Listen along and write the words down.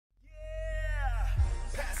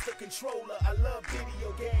controller. I love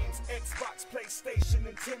video games, Xbox, PlayStation,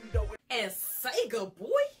 Nintendo, and Sega, boy.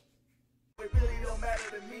 It really don't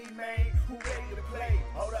matter to me, man. Who ready to play?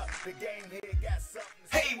 Hold up, the GameHead got something.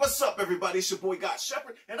 Hey, what's up, everybody? It's your boy God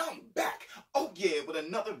Shepherd, and I'm back. Oh yeah, with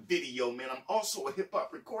another video, man. I'm also a hip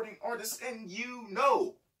hop recording artist, and you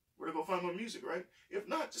know where to go find my music, right? If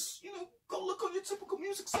not, just go look on your typical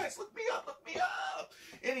music sites. Look me up, look me up.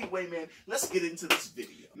 Anyway, man, let's get into this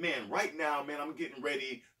video. Man, right now, man, I'm getting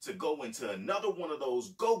ready to go into another one of those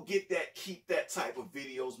go get that, keep that type of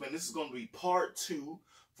videos, man. This is going to be part 2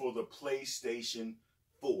 for the PlayStation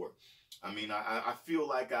 4. I mean, I feel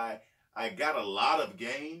like I got a lot of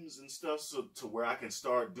games and stuff so to where I can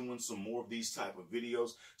start doing some more of these type of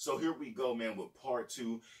videos. So here we go, man, with part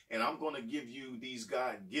 2, and I'm going to give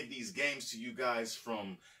these games to you guys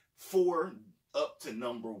from 4 up to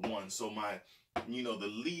number 1. So my,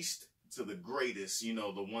 the least to the greatest,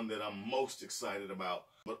 the one that I'm most excited about.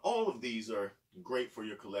 But all of these are great for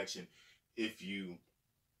your collection if you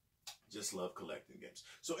just love collecting games.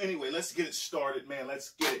 So anyway, let's get it started, man.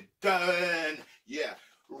 Let's get it done. Yeah.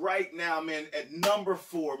 Right now, man, at number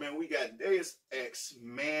 4, man, we got Deus Ex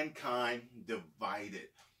Mankind Divided.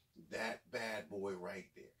 That bad boy right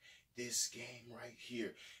there. This game right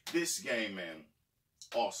here. This game, man,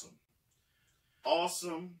 awesome.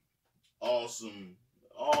 Awesome, awesome,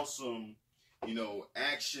 awesome.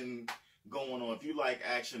 Action going on. If you like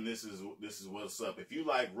action, this is what's up. If you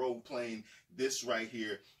like role playing, this right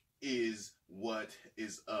here is what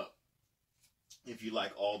is up. If you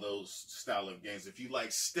like all those style of games, if you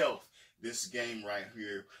like stealth, this game right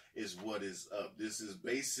here is what is up. This is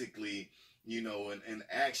basically, an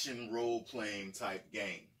action role-playing type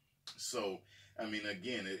game. So, I mean,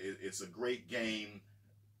 again, it's a great game,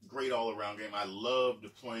 great all-around game. I loved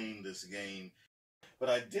playing this game, but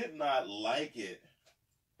I did not like it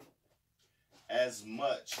as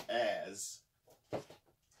much as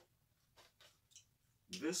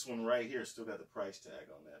this one right here. Still got the price tag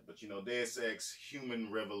on that. But, Deus Ex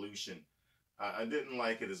Human Revolution, I didn't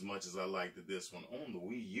like it as much as I liked this one on the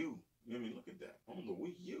Wii U. I mean, look at that. On the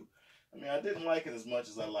Wii U. I mean, I didn't like it as much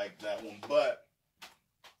as I liked that one. But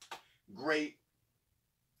great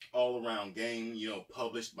all-around game,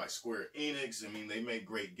 published by Square Enix. I mean, they make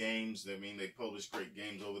great games. I mean, they publish great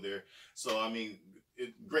games over there. So, I mean,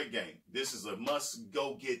 great game. This is a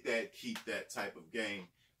must-go get that, keep that type of game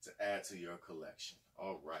to add to your collection.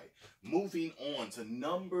 All right, moving on to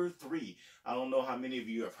number 3. I don't know how many of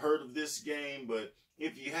you have heard of this game, but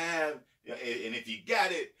if you have, and if you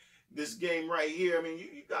got it, this game right here, I mean,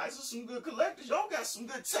 you guys are some good collectors. Y'all got some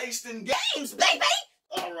good taste in games, baby.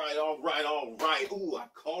 All right, all right, all right. Ooh, I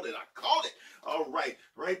called it. All right,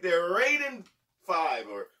 right there, Raiden 5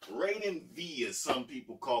 or Raiden V, as some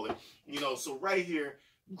people call it. So right here,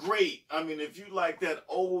 great. I mean, if you like that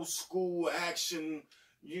old school action,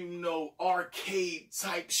 arcade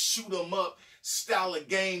type shoot 'em up style of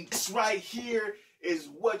game, this right here is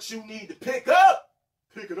what you need to pick up.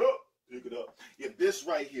 Pick it up. Pick it up. Yeah, this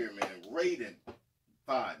right here, man. Raiden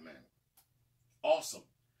 5, man. Awesome.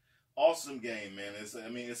 Awesome game, man.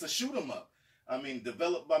 It's a shoot 'em up. I mean,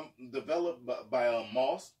 developed by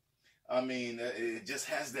Moss. I mean, it just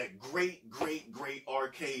has that great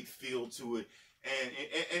arcade feel to it.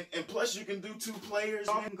 And plus you can do 2 players.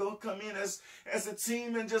 You can come in as a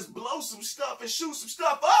team and just blow some stuff and shoot some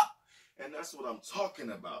stuff up. And that's what I'm talking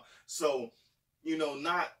about. So,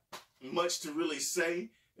 not much to really say,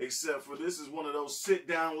 except for this is one of those sit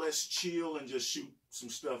down, let's chill and just shoot some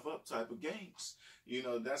stuff up type of games.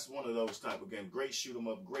 That's one of those type of games. Great shoot 'em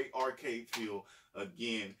up, great arcade feel.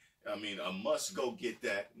 Again, I mean, a must go get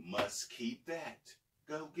that, must keep that.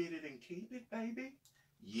 Go get it and keep it, baby.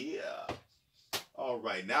 Yeah. All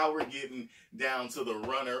right, now we're getting down to the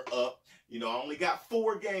runner-up. I only got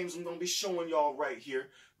 4 games I'm going to be showing y'all right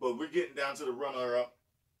here, but we're getting down to the runner-up.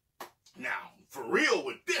 Now, for real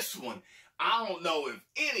with this one, I don't know if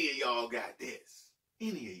any of y'all got this.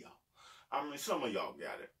 Any of y'all. I mean, some of y'all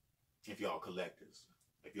got it. If y'all collectors,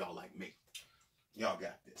 if y'all like me, y'all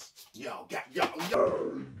got this. Y'all got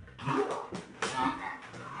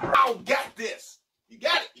this. You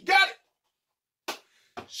got it. You got it.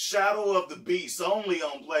 Shadow of the Beast, only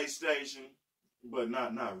on PlayStation, but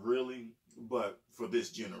not really, but for this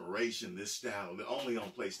generation, this style, only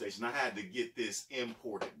on PlayStation. I had to get this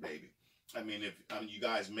imported, baby. I mean, you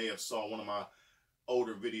guys may have saw one of my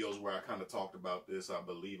older videos where I kind of talked about this. I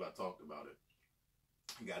believe I talked about it.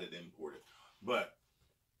 I got it imported, but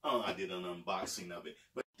I did an unboxing of it.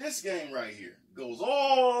 But this game right here goes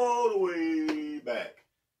all the way back.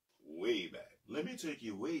 Way back. Let me take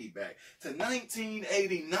you way back to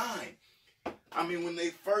 1989. I mean, when they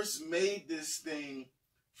first made this thing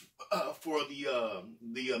for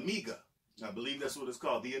the Amiga. I believe that's what it's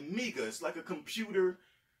called. The Amiga. It's like a computer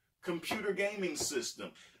gaming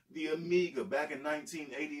system. The Amiga back in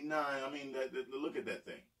 1989. I mean, look at that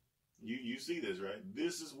thing. You see this, right?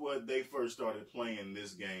 This is what they first started playing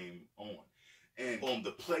this game on. And on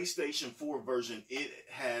the PlayStation 4 version, it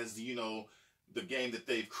has, you know, the game that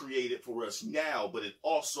they've created for us now, but it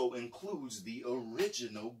also includes the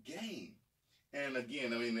original game. And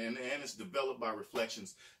again, I mean, and it's developed by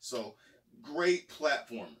Reflections. So, great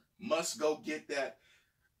platformer. Must go get that.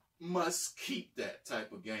 Must keep that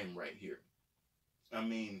type of game right here. I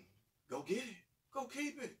mean, go get it. Go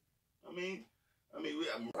keep it. I mean,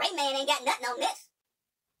 Rayman ain't got nothing on this.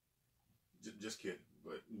 Just kidding.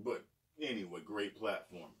 But anyway, great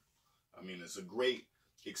platform. I mean, it's a great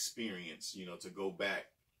experience, you know, to go back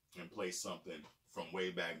and play something from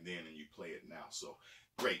way back then and you play it now. So,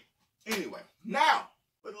 great. Anyway, now,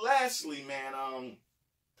 but lastly, man,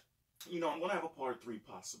 you know, I'm going to have a part 3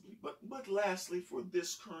 possibly. But lastly, for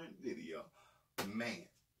this current video, man.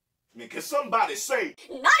 I mean, can somebody say,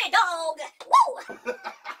 Naughty Dog! Woo!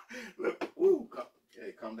 Look, woo,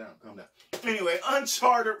 hey, calm down. Anyway,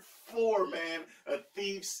 Uncharted 4, man, A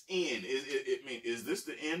Thief's End. Is this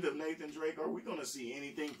the end of Nathan Drake? Are we going to see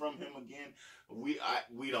anything from him again? We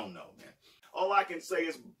don't know, man. All I can say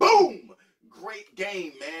is, boom! Great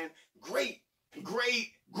game, man. Great.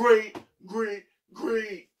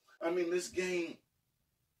 I mean, this game,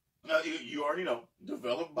 you already know,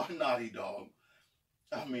 developed by Naughty Dog.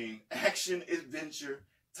 I mean, action-adventure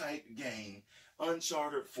type game.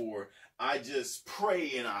 Uncharted 4. I just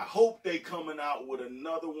pray and I hope they coming out with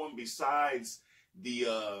another one besides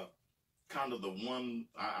the kind of the one,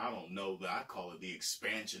 I don't know, that I call it the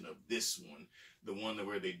expansion of this one. The one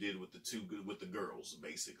where they did with the girls,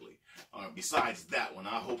 basically. Besides that one,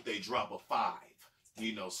 I hope they drop a 5.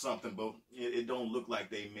 You know, something, but it don't look like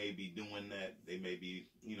they may be doing that. They may be,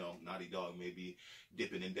 you know, Naughty Dog may be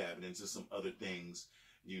dipping and dabbing into some other things,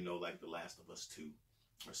 you know, like The Last of Us 2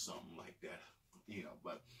 or something like that. You know,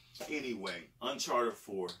 but anyway, Uncharted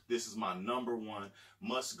 4, this is my #1.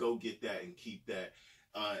 Must go get that and keep that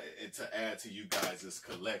and to add to you guys'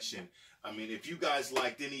 collection. I mean, if you guys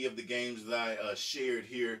liked any of the games that I shared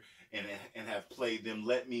here and have played them,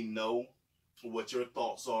 let me know what your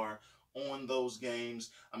thoughts are on those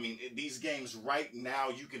games. I mean, these games right now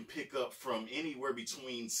you can pick up from anywhere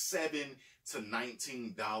between $7 to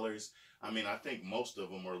 $19. I mean, I think most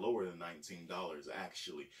of them are lower than $19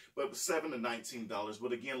 actually, but $7 to $19.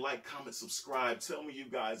 But again, like, comment, subscribe. Tell me you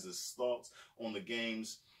guys' thoughts on the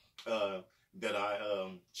games that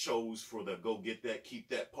I chose for the Go Get That, Keep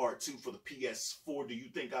That Part 2 for the PS4. Do you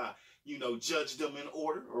think I, you know, judged them in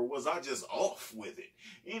order, or was I just off with it?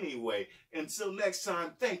 Anyway, until next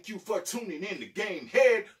time, thank you for tuning in to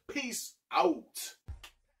GameHead. Peace out.